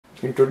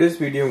In today's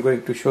video I'm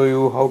going to show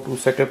you how to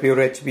set up your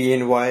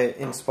HBNY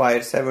Inspire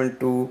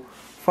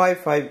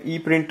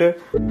 7255E printer.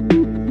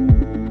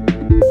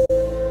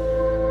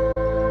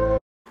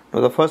 Now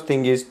the first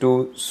thing is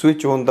to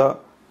switch on the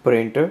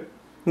printer.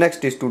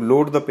 Next is to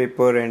load the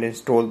paper and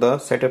install the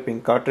setup in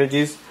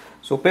cartridges.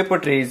 So paper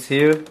tray is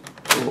here.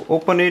 So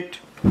open it.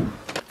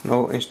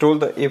 Now install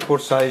the A4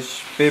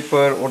 size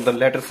paper or the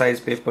letter size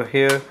paper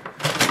here.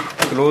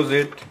 Close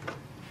it.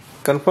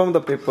 Confirm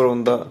the paper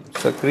on the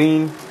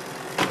screen.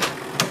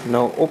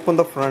 Now open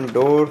the front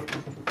door,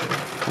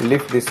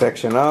 lift this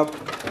section up.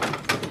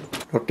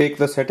 Now take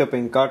the setup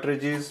in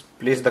cartridges,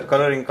 place the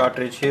coloring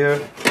cartridge here,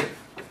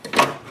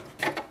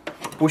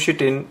 push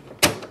it in.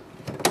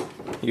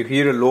 You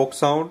hear a lock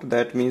sound,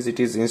 that means it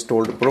is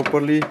installed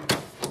properly.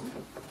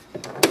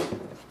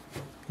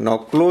 Now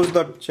close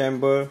the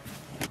chamber,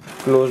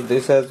 close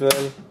this as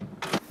well.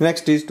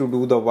 Next is to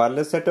do the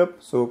wireless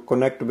setup. So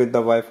connect with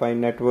the Wi-Fi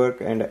network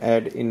and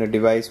add in a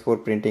device for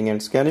printing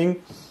and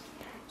scanning.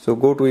 So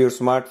go to your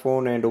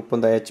smartphone and open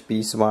the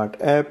HP Smart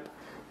app.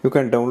 You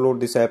can download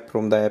this app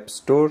from the App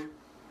Store.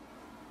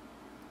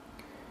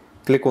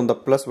 Click on the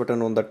plus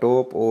button on the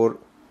top or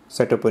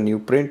set up a new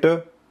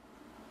printer.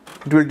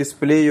 It will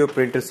display your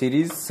printer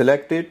series.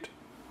 Select it.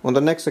 On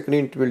the next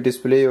screen it will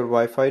display your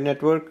Wi-Fi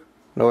network.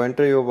 Now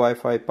enter your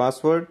Wi-Fi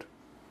password.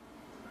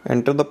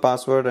 Enter the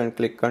password and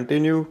click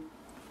continue.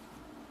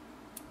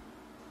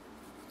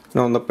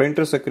 Now on the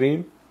printer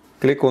screen,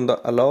 click on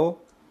the allow.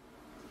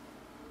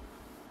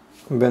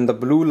 When the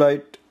blue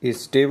light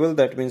is stable,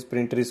 that means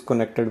printer is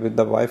connected with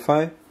the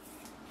Wi-Fi.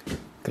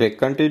 Click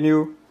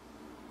continue.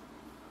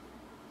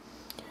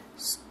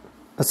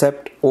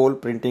 Accept all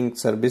printing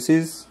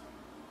services.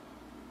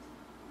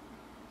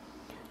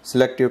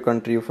 Select your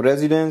country of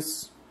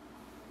residence.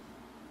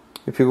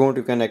 If you want,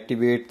 you can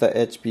activate the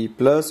HP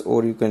Plus,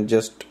 or you can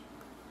just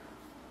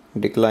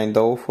decline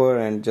the offer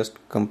and just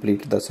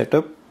complete the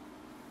setup.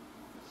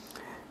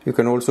 You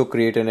can also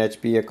create an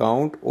HP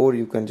account, or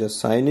you can just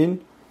sign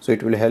in. So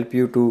it will help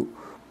you to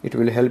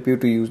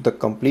use the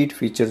complete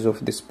features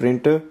of this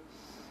printer.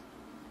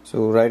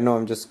 So right now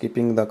I'm just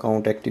skipping the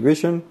account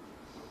activation.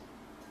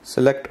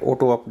 Select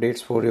auto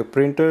updates for your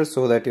printer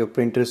so that your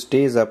printer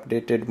stays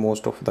updated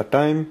most of the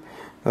time.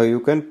 Now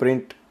you can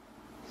print.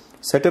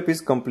 Setup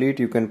is complete.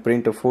 You can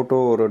print a photo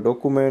or a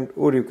document,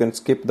 or you can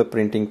skip the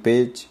printing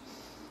page.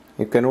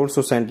 You can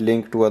also send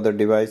link to other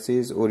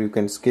devices, or you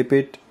can skip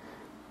it.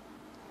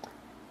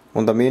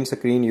 On the main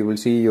screen you will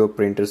see your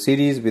printer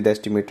series with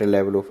estimated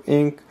level of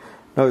ink.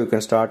 Now you can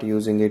start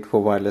using it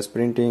for wireless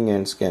printing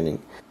and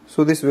scanning.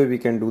 So this way we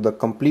can do the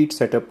complete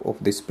setup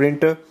of this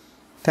printer.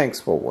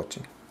 Thanks for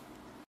watching.